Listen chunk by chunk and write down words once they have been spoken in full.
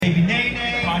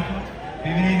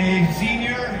Nene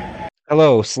Sr.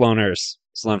 Hello, Sloaners,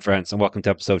 Sloan friends, and welcome to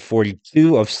episode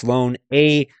 42 of Sloan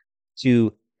A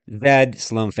to Z,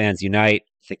 Sloan Fans Unite.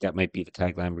 I think that might be the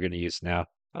tagline we're going to use now.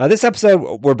 This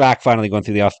episode, we're back finally going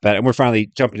through the alphabet, and we're finally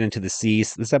jumping into the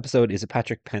C's. This episode is a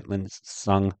Patrick Pentland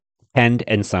penned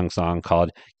and sung song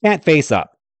called Can't Face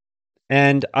Up.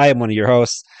 And I am one of your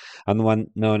hosts. I'm the one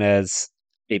known as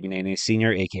Baby Nene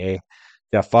Sr., aka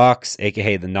Jeff Fox,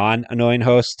 aka the non-annoying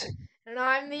host. And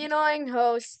I'm the annoying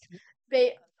host,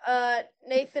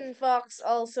 Nathan Fox,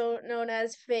 also known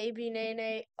as Baby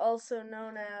Nene, also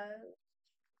known as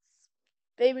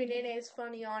Baby Nene is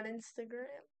funny on Instagram.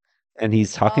 And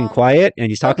he's talking quiet, and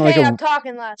he's talking I'm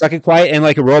talking less. talking quiet and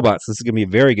like a robot. So this is gonna be a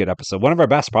very good episode. One of our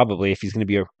best, probably, if he's gonna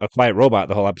be a quiet robot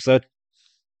the whole episode.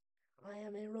 I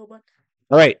am a robot.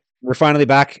 All right, we're finally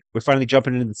back. We're finally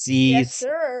jumping into the Yes, C's.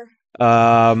 sir.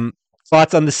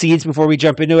 Thoughts on the C's before we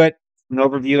jump into it? An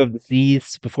overview of the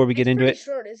C's before we get into Pretty it.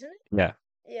 short, isn't it? Yeah,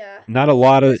 Yeah. not a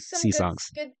lot of There's some C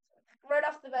songs. Good. Right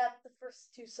off the bat, the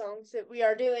first two songs that we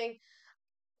are doing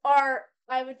are,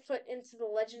 I would put into the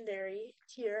legendary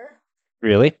tier.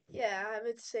 Really? Yeah, I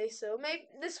would say so. Maybe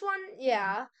this one,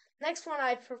 yeah. Next one,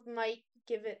 I might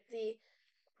give it the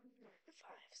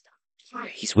 5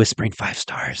 stars. He's whispering 5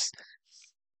 stars.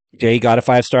 Jay got a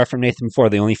 5-star from Nathan before,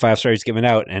 the only 5 stars he's given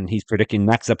out, and he's predicting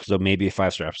next episode maybe a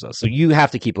 5-star episode. So you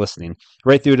have to keep listening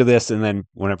right through to this, and then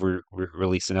whenever we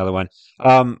release another one,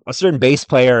 a certain bass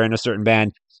player in a certain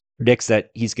band predicts that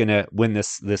he's gonna win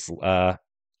this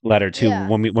letter too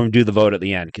when we do the vote at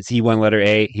the end, because he won letter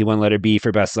A, he won letter B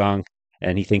for best song,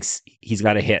 and he thinks he's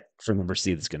got a hit for number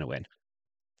C that's gonna win.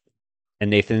 And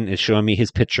Nathan is showing me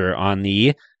his picture on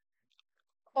the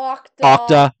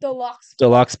Octa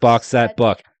Deluxe box set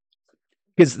book.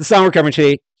 Because the song we're covering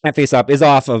today, Can't Face Up, is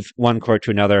off of one chord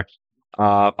to another.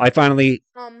 I finally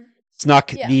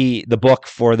snuck the book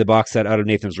for the box set out of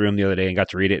Nathan's room the other day and got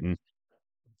to read it, and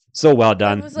so well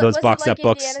done. Those box set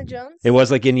books. It was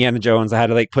like Indiana Jones. I had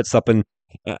to put something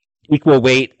equal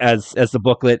weight as the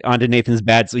booklet onto Nathan's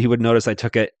bed so he would notice I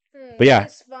took it. But yeah,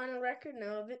 vinyl record,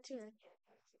 no, a bit too much.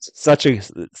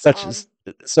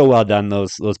 So well done,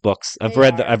 those books. I've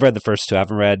read the first two. I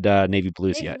haven't read Navy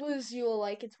Blues yet. Navy Blues you will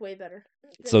like. It's way better.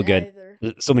 So good.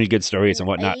 So many good stories and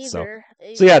whatnot. So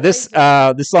yeah, this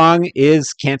song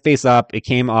is Can't Face Up. It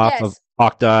came off of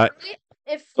Octa.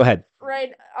 Go ahead.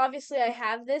 Right, obviously I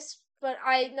have this, but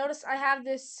I noticed I have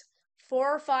this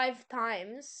 4 or 5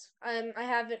 times. I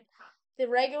have it, the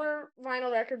regular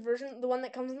vinyl record version, the one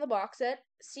that comes in the box set,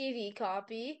 CD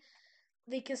copy,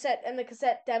 the cassette, and the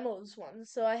cassette demos one.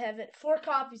 So I have it 4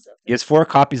 copies of it. It's 4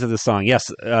 copies of the song.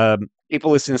 Yes.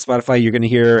 People listening to Spotify, you're going to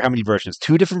hear how many versions?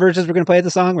 2 different versions we're going to play of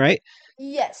the song, right?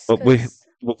 Yes. But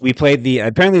we played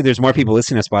apparently there's more people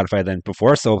listening to Spotify than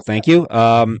before, so thank you.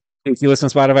 If you listen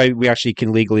to Spotify, we actually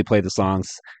can legally play the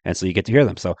songs, and so you get to hear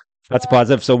them. So that's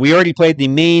positive. So we already played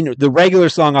the regular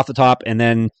song off the top, and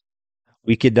then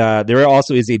we could. There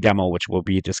also is a demo which we'll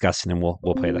be discussing, and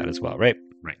we'll play that as well, right?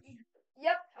 Right.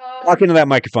 Yep. Talk into that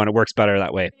microphone; it works better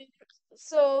that way.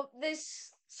 So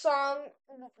this song,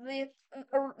 the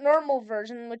normal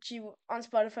version, which you on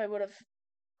Spotify would have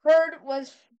heard,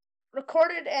 was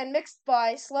recorded and mixed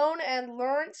by Sloan and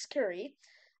Lawrence Curry.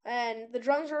 And the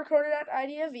drums were recorded at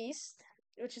Idea of East,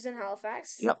 which is in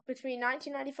Halifax, between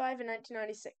 1995 and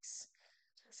 1996.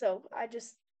 So I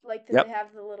just like that they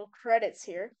have the little credits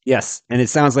here. Yes, and it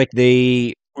sounds like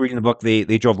reading the book, they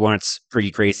drove Lawrence pretty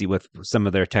crazy with some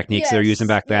of their techniques they were using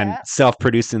back then,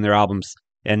 self-producing their albums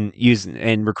and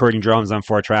recording drums on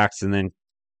 4 tracks, and then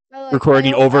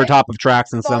recording over top of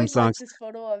tracks in some songs. This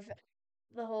photo of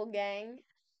the whole gang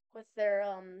with their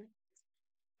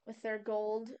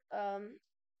gold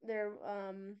their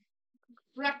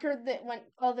record that went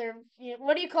all their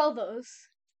what do you call those?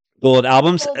 Gold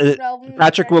albums.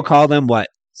 Patrick will call them what?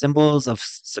 Symbols of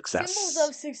success. Symbols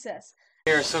of success.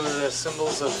 Here are some of the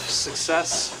symbols of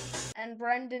success. And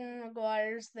Brendan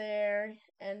McGuire's there,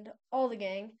 and all the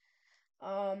gang.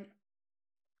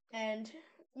 And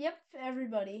yep,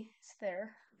 everybody is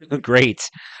there. Great,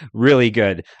 really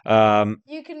good.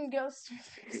 You can go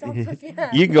if you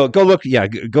have. You can go look. Yeah,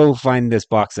 go find this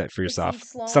box set for yourself.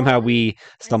 Somehow we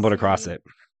stumbled across it.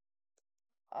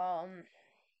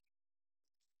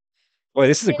 Boy,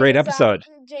 this is a great episode.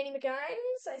 Janie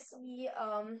McInnes, I see.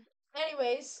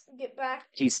 Anyways, get back.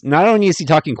 He's not only is he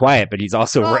talking quiet, but he's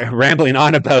also rambling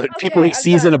on about people he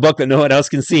sees in a book that no one else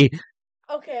can see.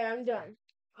 Okay, I'm done.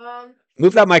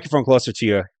 Move that microphone closer to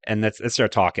you, and let's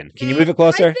start talking. Can you move it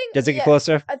closer? Does it get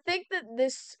closer? I think that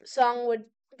this song would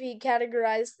be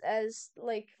categorized as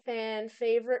fan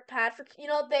favorite. Patrick,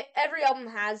 every album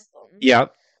has them. Yeah,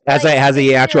 has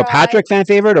a actual Patrick fan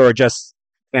favorite, or just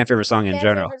fan favorite song in fan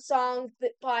general. favorite song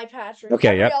by Patrick. Okay,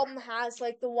 Every yep. album has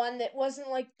like the one that wasn't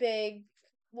like big,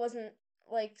 wasn't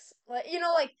like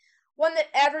like one that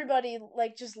everybody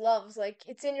like just loves. Like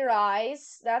It's in Your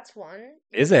Eyes. That's one.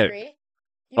 You Is would it? agree?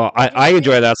 Oh, Would you I agree?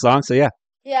 enjoy that song, so yeah.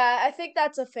 Yeah, I think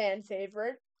that's a fan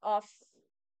favorite. Off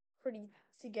pretty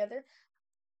together.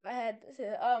 I had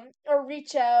or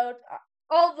Reach Out.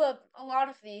 A lot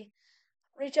of the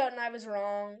Reach Out and I Was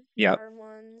Wrong Yep. are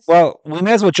ones. Well, we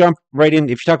may as well jump right in.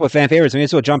 If you talk about fan favorites, we may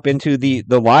as well jump into the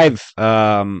live.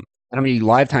 How many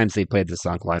live times they played this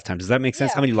song? Live times. Does that make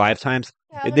sense? Yeah. How many live times?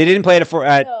 How They many- didn't play it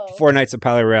at No. Four Nights of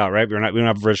Palais Royale, right? We don't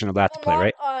have a version of that to play, not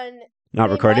right? on. Not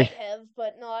they recorded. Might have,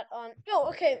 but not on. No,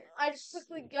 okay. I just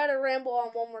quickly gotta ramble on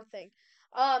one more thing.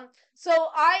 So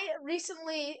I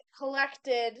recently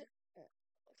collected.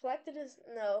 Collected is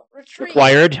no retrieved.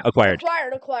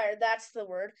 Acquired. That's the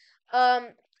word.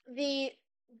 The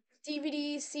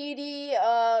DVD, CD,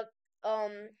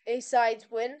 A-sides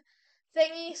win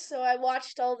thingy. So I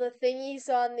watched all the thingies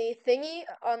on the thingy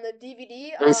on the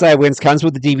DVD. Inside Wins comes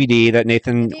with the DVD that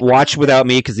Nathan DVD watched without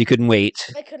me because he couldn't wait.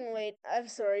 I couldn't wait. I'm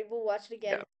sorry. We'll watch it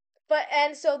again. Yeah.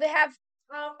 And so they have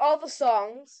all the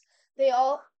songs. They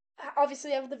all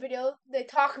obviously have the video. They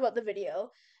talk about the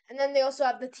video. And then they also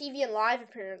have the TV and live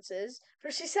appearances. For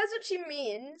She Says What She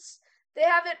Means, they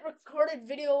have it recorded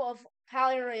video of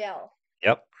Palais Royale.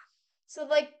 Yep. So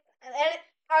like, and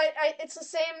it's the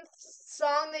same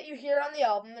song that you hear on the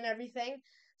album and everything.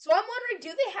 So I'm wondering, do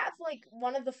they have like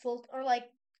one of the full or like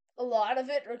a lot of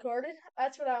it recorded?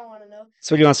 That's what I want to know.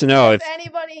 So he wants to know if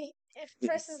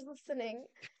Chris is listening.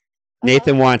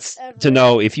 Nathan wants to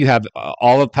know if you have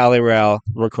all of Palais Royale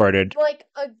recorded. Like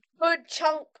a good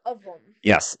chunk of them.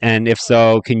 Yes, and if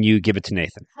so, can you give it to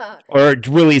Nathan? Or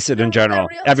release it in general?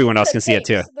 Everyone else can see it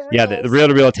too. Yeah, the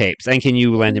reel-to-reel tapes. And can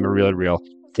you lend him a reel-to-reel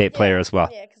tape player as well?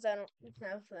 Yeah, because I don't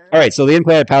have that. All right, so they didn't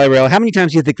play at Palais Royale. How many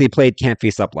times do you think they played Can't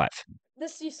Face Up live?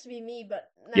 This used to be me, but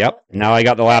now, yep. Now I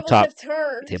got the laptop.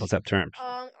 Tables have turned.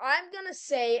 I'm gonna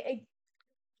say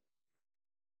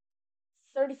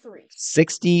 33.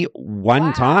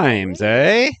 61 times,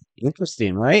 eh?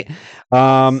 Interesting, right?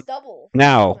 Double.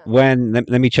 Now, let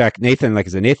me check. Nathan, like I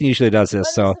said, Nathan usually does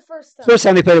this. So the first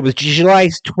time they played it was July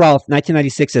 12th,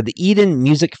 1996 at the Eden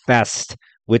Music Fest,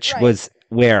 which was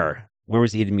where? Where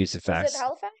was the Eden Music Fest? Was it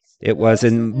Halifax? It was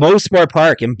in Mosport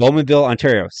Park in Bowmanville,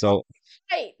 Ontario. So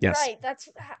right, yes. Right. That's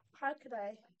how could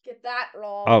I get that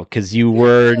wrong? Oh, because you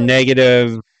were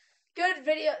negative. Good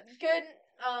video. Good.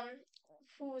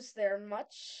 Who was there?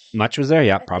 Much was there.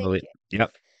 Yeah, probably.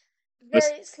 Yep.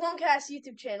 Slonecast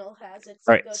YouTube channel has it.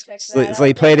 So right. Go check so that out.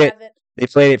 They played it. They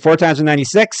played it 4 times in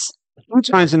 '96, 2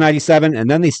 times in '97, and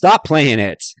then they stopped playing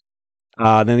it.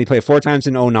 Then they played 4 times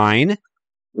in '09.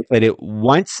 They played it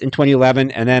once in 2011,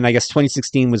 and then I guess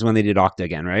 2016 was when they did Octa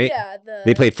again, right? Yeah.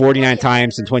 They played 49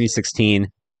 times in 2016,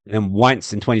 and then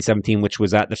once in 2017, which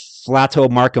was at the Flato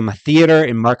Markham Theatre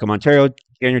in Markham, Ontario,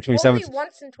 January 27th,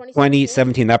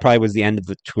 2017. That probably was the end of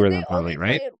the tour, then probably,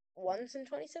 right? Once in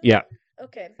 2017. Yeah.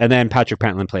 Okay. And then Patrick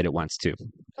Pentland played it once too.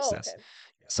 Oh, okay.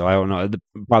 So I don't know.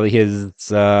 Probably his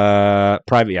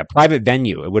private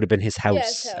venue. It would have been his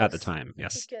house, at the time.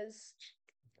 Yes. Because.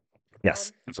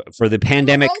 Yes, for the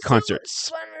pandemic also,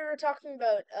 concerts. When we were talking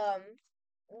about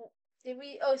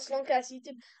Slonecast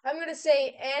YouTube, I'm gonna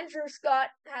say Andrew Scott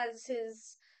has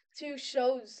his 2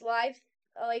 shows live,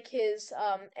 like his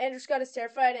Andrew Scott is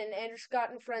Terrified and Andrew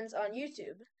Scott and Friends on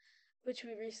YouTube, which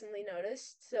we recently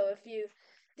noticed. So if you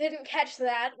didn't catch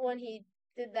that when he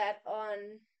did that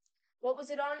on, what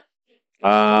was it on?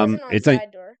 It's on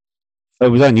Side Door. It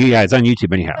was on it's on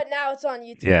YouTube anyhow. But now it's on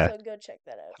YouTube, so go check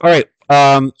that out. All right.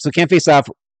 So Can't Face Off,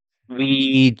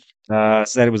 we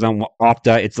said it was on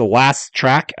Opta. It's the last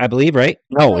track, I believe, right?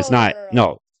 No, it's not.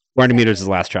 No. 400 Meters is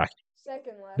the last track.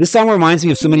 Second last. This song reminds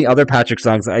me of so many other Patrick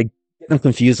songs. I get them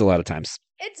confused a lot of times.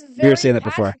 It's very were saying that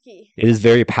before. It is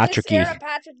very Patrick-y.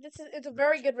 It's a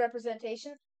very good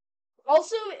representation.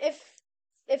 Also, if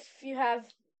you have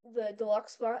the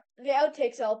deluxe spot, the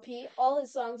Outtakes LP, all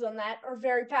his songs on that are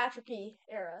very Patrick-y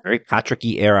era. Very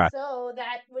Patrick-y era. So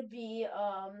that would be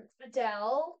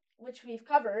Adele, which we've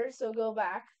covered, so go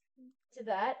back to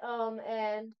that.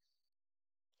 And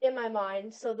In My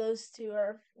Mind, so those 2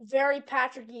 are very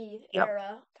Patrick-y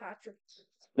era. Patrick.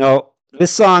 No, this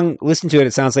song, listen to it,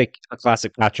 it sounds like a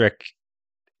classic Patrick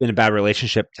in a bad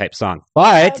relationship type song.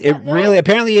 But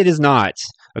apparently it is not.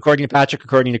 According to Patrick,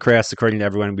 according to Chris, according to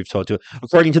everyone we've told to,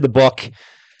 according to the book,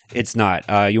 it's not.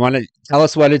 You want to tell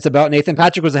us what it's about, Nathan?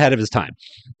 Patrick was ahead of his time.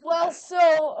 Well,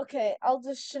 so, okay,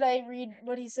 should I read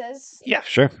what he says? Yeah,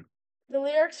 sure. The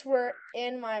lyrics were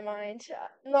In My Mind.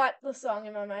 Not the song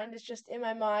In My Mind, it's just In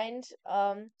My Mind.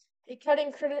 a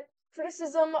cutting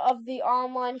criticism of the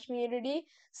online community.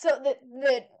 So that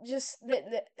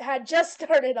had just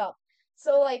started up.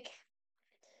 So like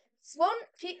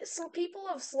some people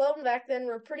of Sloan back then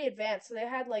were pretty advanced. So they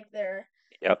had like a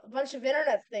bunch of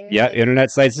internet things. Yeah, like,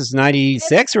 internet sites. This is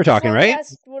 96 we're talking, right?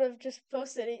 Sloancast would have just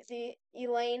posted the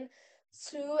Elaine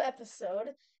 2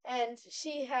 episode, and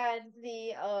she had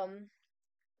the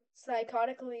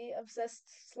psychotically obsessed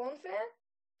Sloan fan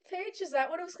page. Is that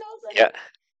what it was called?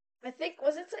 I think,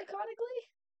 was it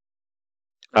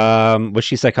psychotically? Was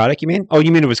she psychotic, you mean? Oh,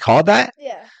 you mean it was called that?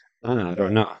 Yeah. I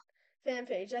don't know. Fan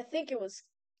page. I think it was.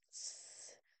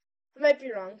 I might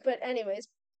be wrong, but anyways,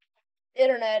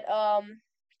 internet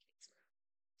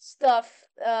stuff.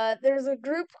 There's a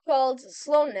group called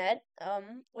SloanNet,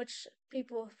 which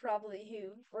people probably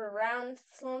who were around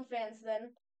Sloan fans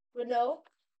then would know.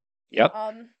 Yep.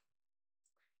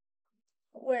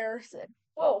 Where is it?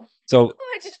 Whoa. So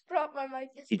I just dropped my mic.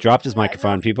 he dropped his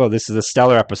microphone, people. This is a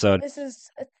stellar episode. This is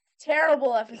a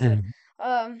terrible episode.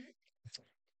 So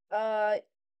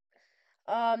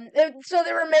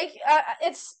they were making.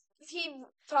 He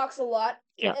talks a lot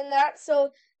in that. So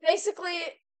basically,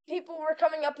 people were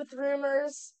coming up with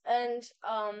rumors and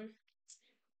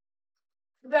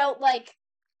about like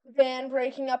band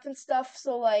breaking up and stuff.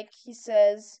 So like he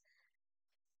says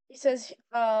he says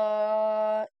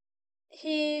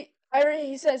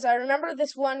I remember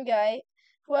this one guy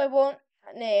who I won't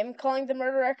name calling the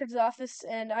Murder Records office,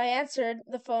 and I answered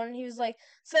the phone, and he was like,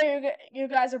 so you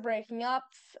guys are breaking up?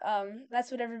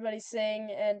 That's what everybody's saying.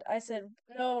 And I said,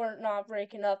 no, we're not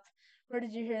breaking up. Where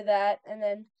did you hear that? And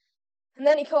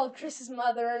then he called Chris's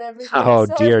mother and everything. Oh,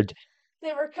 so dear.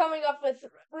 They were coming up with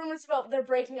rumors about their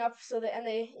breaking up,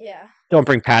 Don't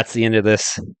bring Patsy into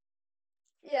this.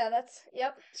 Yeah,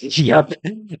 yep. Yep.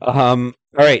 All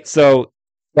right, so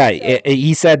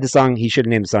he said the song, he should have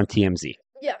named the song TMZ.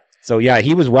 Yeah. So yeah,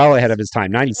 he was well ahead of his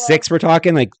time. 96, we're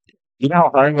talking, like, you know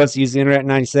how hard it was to use the internet in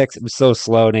 96? It was so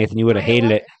slow, Nathan. You would have hated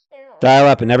it. Dial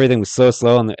up and everything was so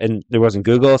slow, and there wasn't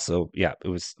Google, so yeah, it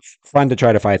was fun to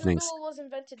try to find things. Google was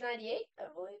invented in 98, I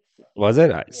believe. Was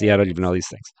it? See, I don't even know these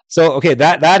things. So, okay,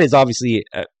 that is obviously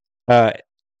an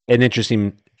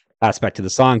interesting aspect to the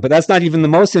song, but that's not even the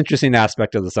most interesting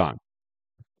aspect of the song.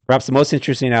 Perhaps the most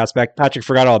interesting aspect, Patrick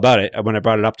forgot all about it when I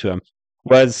brought it up to him,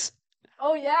 was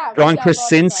John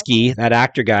Krasinski, that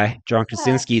actor guy, John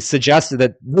Krasinski, suggested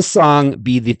that this song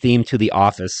be the theme to the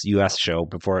Office US show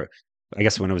before, I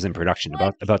guess when it was in production,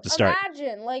 about to start.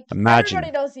 Imagine.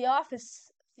 Everybody knows the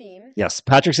Office theme. Yes,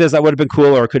 Patrick says that would have been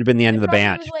cool, or it could have been the end of the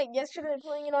band. Was like yesterday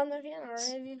playing it on the piano, or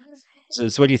maybe. So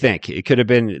what do you think? It could have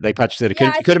been, like Patrick said, it could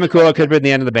have been cool. It could have been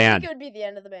the end of the band. It would be the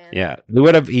end of the band. Yeah, they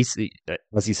would have.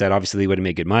 As he said, obviously they would have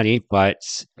made good money, but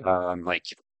like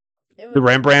the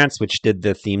Rembrandts, which did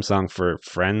the theme song for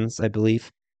Friends, I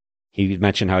believe, he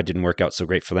mentioned how it didn't work out so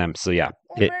great for them. So yeah,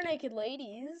 Bare Naked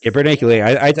Ladies. Yeah, Bare Naked Lady.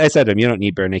 I said to him, you don't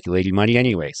need Bare Naked Lady money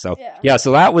anyway. So yeah,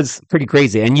 so that was pretty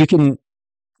crazy, and you can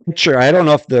picture. I don't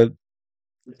know if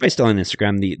I still on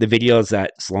Instagram the videos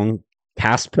that Sloan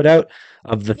Cast put out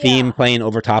of the theme playing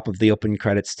over top of the open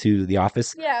credits to The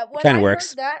Office. Yeah, when kind of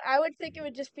works. That I would think it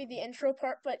would just be the intro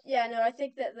part, but yeah, no, I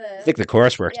think that I think the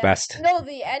chorus works best. No,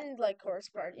 the end chorus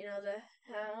part. You know, the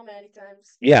how many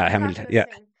times. Yeah, how many times? Yeah.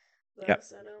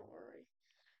 So don't worry.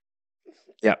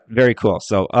 Yeah, very cool.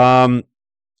 So all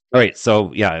right,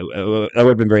 so yeah, that would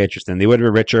have been very interesting. They would have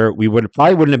been richer. We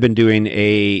probably wouldn't have been doing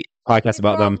a podcast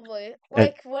about them.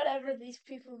 Like whatever these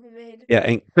people who made. Yeah,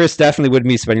 and Chris definitely wouldn't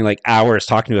be spending like hours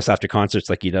talking to us after concerts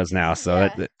like he does now. So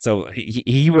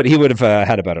he would have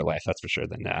had a better life, that's for sure,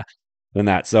 than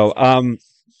that. So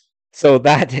so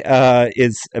that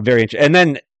is a very interesting. And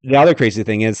then the other crazy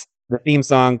thing is the theme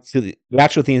song the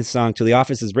actual theme song to The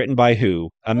Office is written by who?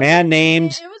 A man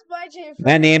named. It was by Jay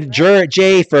Ferguson.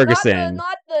 Jay Ferguson.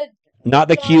 Not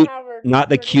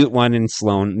the cute one in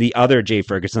Sloan. The other Jay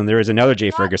Ferguson. There is another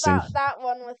Jay Ferguson. That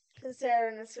one with his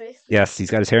hair in his face. Yes, he's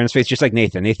got his hair in his face, just like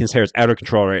Nathan. Nathan's hair is out of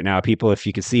control right now. People, if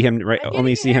you can see him,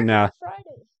 only see him now.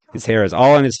 His hair is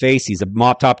all on his face. He's a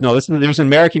mop top. No, there's an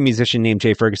American musician named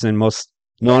Jay Ferguson, most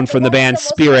known from the band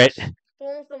Spirit.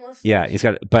 Yeah,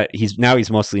 but he's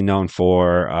mostly known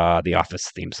for the Office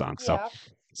theme song.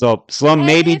 So Sloan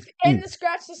maybe in the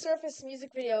Scratch the Surface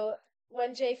music video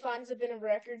when Jay finds a bin of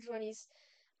records when he's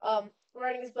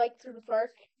riding his bike through the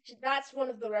park. That's one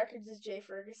of the records is Jay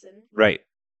Ferguson. Right.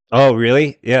 Oh,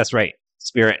 really? Yes, right.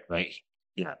 Spirit, right.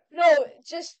 Yeah. No,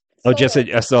 just solo. Just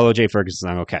a solo Jay Ferguson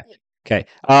song. Okay. Yeah. Okay.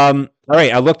 All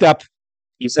right. I looked up.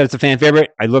 You said it's a fan favorite.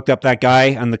 I looked up that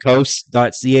guy on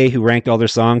thecoast.ca who ranked all their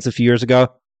songs a few years ago.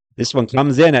 This one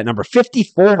comes in at number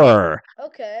 54.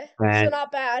 Okay, so And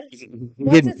not bad. he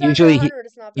Once didn't- it's under usually, 100,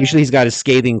 it's not bad. usually he's got his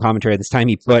scathing commentary. This time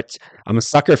he put, "I'm a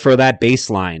sucker for that bass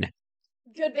line."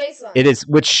 Good baseline. It is,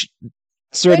 which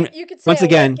certain You could say once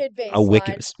again, wicked baseline. a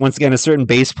wicked. Once again, a certain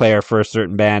bass player for a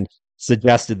certain band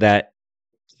suggested that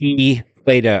he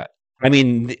played a. I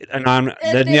mean, the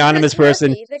anonymous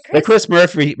person. The Chris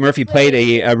Murphy played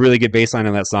a really good bass line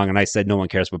on that song, and I said no one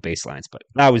cares about bass lines, but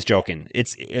I was joking.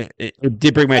 It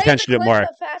did bring my attention to it more.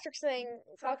 Patrick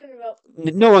talking about.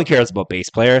 No one cares about bass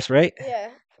players, right?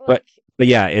 Yeah. But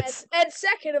yeah, it's and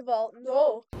second of all,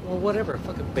 no. Well, whatever.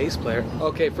 Fucking bass player.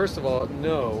 Okay, first of all,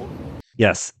 no.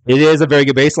 yes, it is a very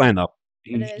good bass line though.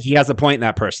 It is. He has a point,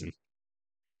 that person.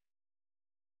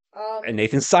 And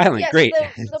Nathan's silent. Yes, Great.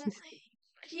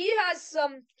 He has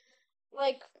some,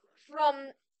 like, from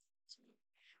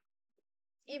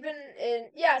even in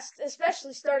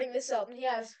especially starting this album, he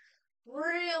has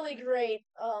really great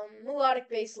melodic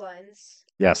bass lines.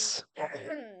 Yes.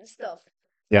 Stuff.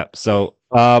 Yeah. So,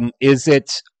 is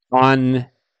it on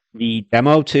the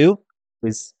demo too?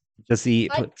 Does he?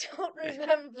 I don't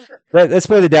remember. Let's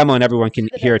play the demo and everyone can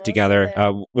The hear it demo, together.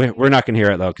 yeah. We're not going to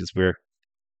hear it though because we're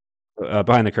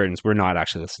behind the curtains. We're not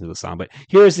actually listening to the song. But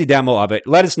here's the demo of it.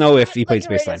 Let us know if he plays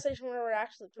Like a radio bassline. station where we're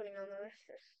actually putting on the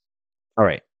record. All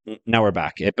right. Now we're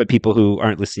back. But people who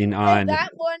aren't listening on. And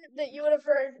that one that you would have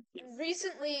heard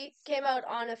recently came out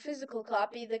on a physical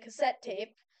copy, the cassette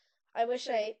tape. I wish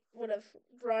I would have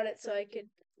brought it so I could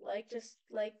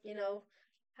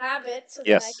have it so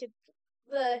Yes. that I could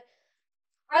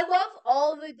I love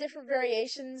all the different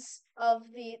variations of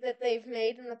that they've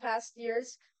made in the past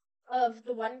years of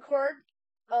the one chord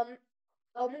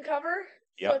album cover.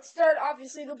 Yep. So it started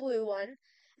obviously the blue one,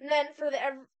 and then if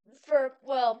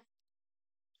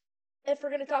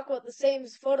we're gonna talk about the same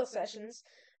as photo sessions,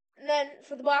 and then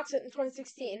for the box set in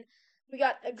 2016, we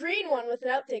got a green one with an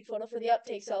outtake photo for the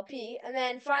Outtakes LP, and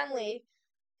then finally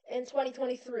in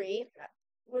 2023,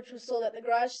 which was sold at the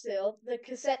garage sale, the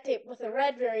cassette tape with a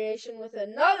red variation with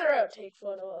another outtake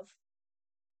photo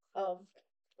of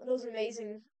those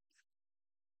amazing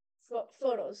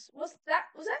photos. Was that?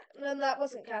 No, that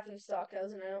wasn't Catherine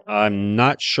Stockhausen. I'm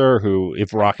not sure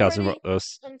if Rockhausen wrote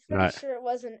those. I'm pretty sure it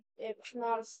wasn't. It's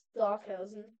not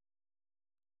Stockhausen.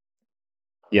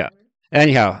 Yeah.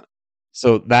 Anyhow,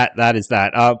 so that is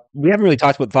that. We haven't really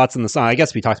talked about thoughts on the song. I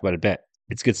guess we talked about it a bit.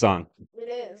 It's a good song. It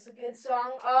is a good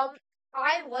song.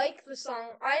 I like the song.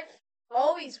 I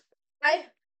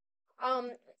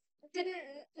didn't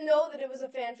know that it was a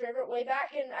fan favorite way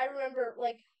back, and I remember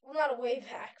not a way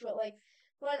back, but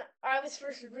when I was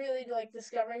first really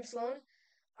discovering Sloan,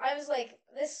 I was like,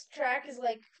 this track is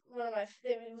one of my.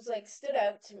 It was stood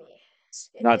out to me.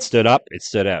 Not stood up. It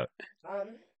stood out.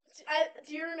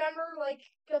 Do you remember a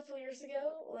couple years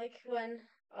ago, when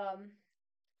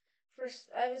first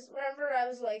I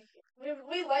was like,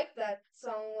 we liked that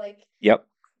song, Yep.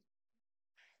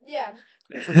 yeah.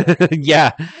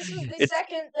 Yeah.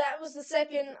 That was the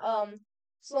second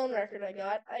Sloan record I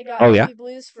got. I got Oh, yeah? Ruby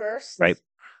Blues first. Right.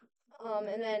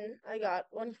 And then I got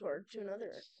one chord to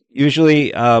another.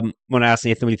 Usually, when I ask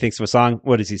Nathan what he thinks of a song,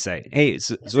 what does he say? Hey,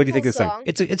 so what do you think of this song?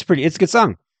 It's a good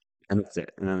song. And that's it.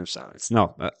 And then there's silence.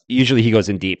 No, usually he goes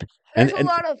in deep. There's a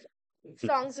lot of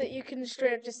songs that you can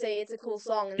straight up just say it's a cool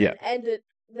song and then end it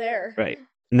there. Right.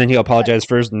 And then he'll apologize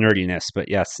for his nerdiness. But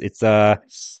yes, it's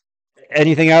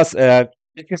anything else?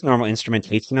 It's just normal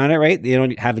instrumentation on it, right? They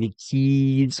don't have any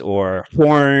keys or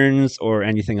horns or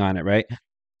anything on it, right?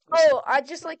 Oh, I'd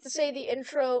just like to say the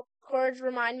intro chords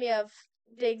remind me of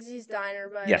Digsy's Diner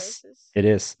by Oasis. It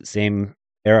is. Same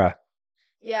era.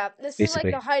 Yeah, this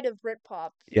basically. is the height of Britpop.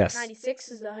 Yes. 96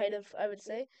 is the height of, I would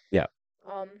say. Yeah.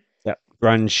 Yeah.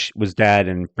 Grunge was dead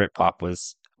and Britpop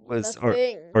was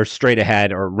or straight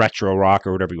ahead or retro rock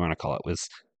or whatever you want to call it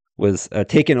was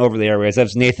taken over the airways,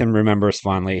 as Nathan remembers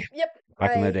fondly. Yep.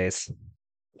 Back in the days.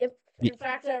 Yep. In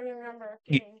fact, I remember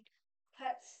getting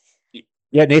pets.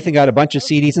 Yeah, Nathan got a bunch of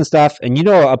CDs and stuff, and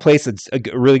a place that's a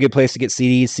really good place to get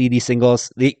CDs, CD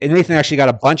singles. And Nathan actually got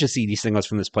a bunch of CD singles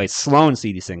from this place, Sloan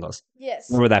CD singles. Yes.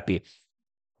 Where would that be?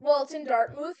 Well, it's in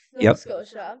Dartmouth, Nova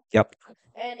Scotia. Yep.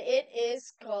 And it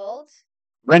is called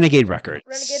Renegade Records.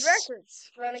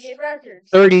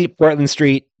 30 Portland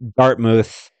Street,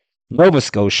 Dartmouth, Nova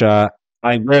Scotia.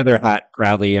 I wear their hat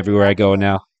proudly everywhere I go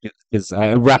now because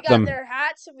I rep them. We got their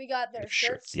hats and we got their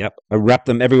shirts. Yep, I rep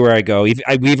them everywhere I go. We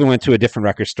even went to a different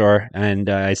record store, and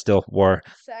I still wore.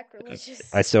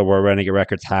 Sacrilegious. I still wore Renegade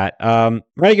Records hat.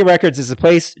 Renegade Records is a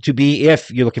place to be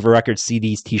if you're looking for records,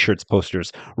 CDs, T-shirts,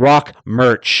 posters, rock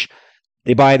merch.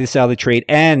 They buy, they sell, they trade,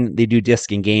 and they do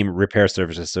disc and game repair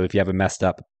services. So if you have a messed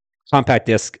up compact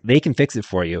disc, they can fix it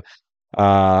for you.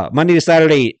 Monday to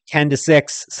Saturday, 10 to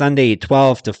 6. Sunday,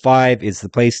 12 to 5 is the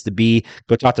place to be.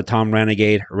 Go talk to Tom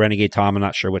Renegade, or Renegade Tom. I'm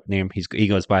not sure what name he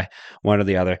goes by, one or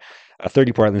the other.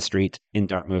 30 Portland Street in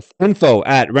Dartmouth. Info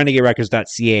at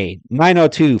renegaderecords.ca,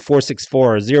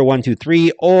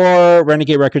 902-464-0123, or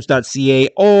renegaderecords.ca,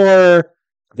 or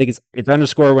I think it's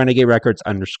underscore Renegade Records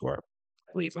underscore,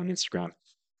 I believe, on Instagram.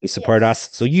 They support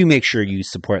us, so you make sure you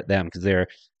support them because they're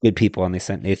good people, and they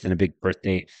sent Nathan a big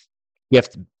birthday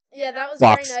gift. Yeah, that was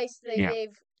box. very nice. They Yeah.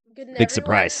 gave Good and Big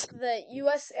Everyone surprise. the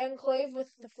U.S. enclave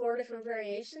with the 4 different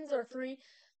variations, or 3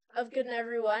 of Good and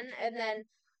Everyone, and then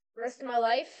Rest of My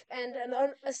Life, and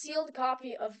a sealed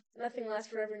copy of Nothing Lasts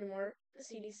Forever Anymore, the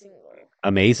CD single.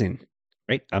 Amazing.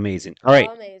 Right? Amazing. All right.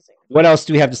 Amazing. What else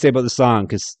do we have to say about the song?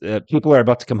 Because people are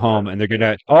about to come home and they're going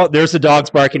to, oh, there's the dogs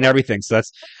barking and everything. So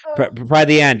that's probably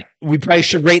the end. We probably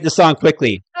should rate the song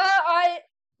quickly.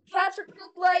 Patrick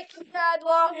looked like he had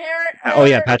long hair. Oh,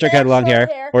 yeah. Patrick had long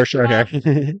hair. Or short hair.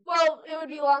 Well, it would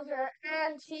be long hair.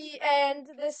 And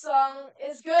this song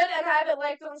is good, and I have it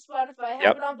liked on Spotify. I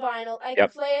have it on vinyl. I can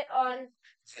play it on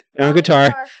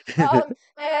guitar.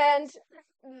 And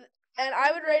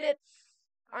I would rate it,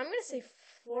 I'm going to say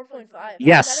 4.5.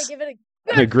 Yes. I gotta give it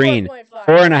a good green. 4.5.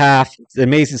 4.5. It's an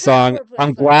amazing song. 4.5.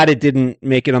 I'm glad it didn't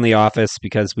make it on The Office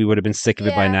because we would have been sick of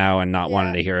it by now and not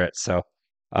wanted to hear it. So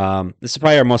this is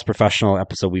probably our most professional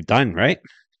episode we've done, right?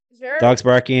 Very. Dogs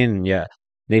barking, and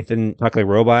Nathan talk like a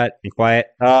robot and quiet.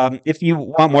 If you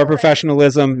want more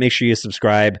professionalism, make sure you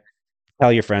subscribe.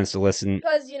 Tell your friends to listen.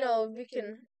 Because,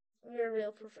 we're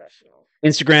real professional.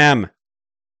 Instagram,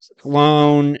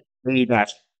 clone A_Z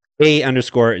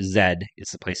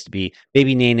is the place to be.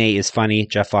 Baby Nene is funny.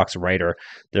 Jeff Fox, writer.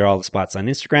 They're all the spots on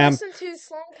Instagram. Listen to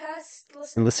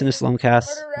Sloancast. Listen to Sloancast.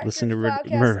 Listen to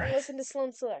Murder. and listen to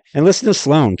Sloan Selection. And listen to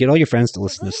Sloan. Get all your friends to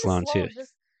listen to Sloan, too.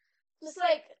 Just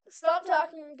stop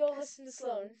talking and go listen to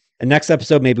Sloan. The next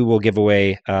episode, maybe we'll give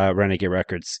away Renegade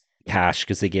Records cash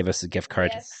because they gave us a gift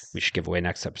card. Yes. We should give away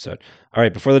next episode. All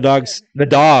right, before the dogs,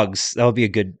 that'll be a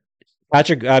good.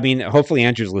 Patrick, hopefully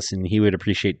Andrew's listening. He would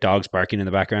appreciate dogs barking in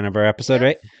the background of our episode,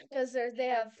 right? Because they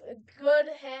have a good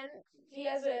hand. He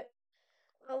has a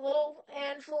little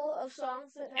handful of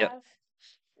songs that have.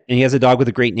 And he has a dog with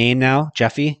a great name now,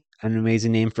 Jeffy. An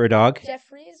amazing name for a dog.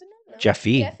 Jeffrey, isn't it? No.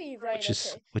 Jeffy. Jeffy, right? Which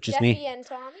is Jeffy me. and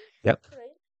Tommy. Yep.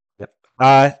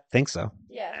 Right? Yep. Think so.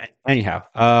 Yeah. Anyhow,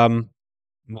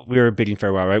 we were bidding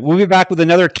farewell, right? We'll be back with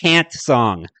another Can't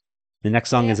song. The next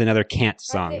song is another Can't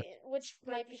song. Which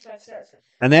might be 5 stars.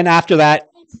 And then after that,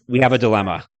 we have a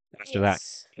dilemma. After that,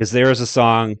 because there is a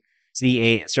song,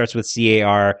 it starts with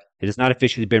CAR. It has not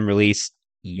officially been released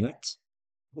yet,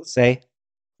 we'll say,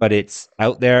 but it's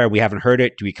out there. We haven't heard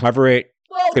it. Do we cover it?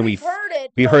 Well, we've heard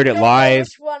it. We heard it live.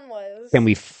 Which one was? Can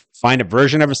we find a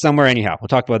version of it somewhere? Anyhow, we'll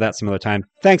talk about that some other time.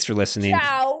 Thanks for listening.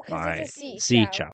 Ciao. Bye. See, ciao.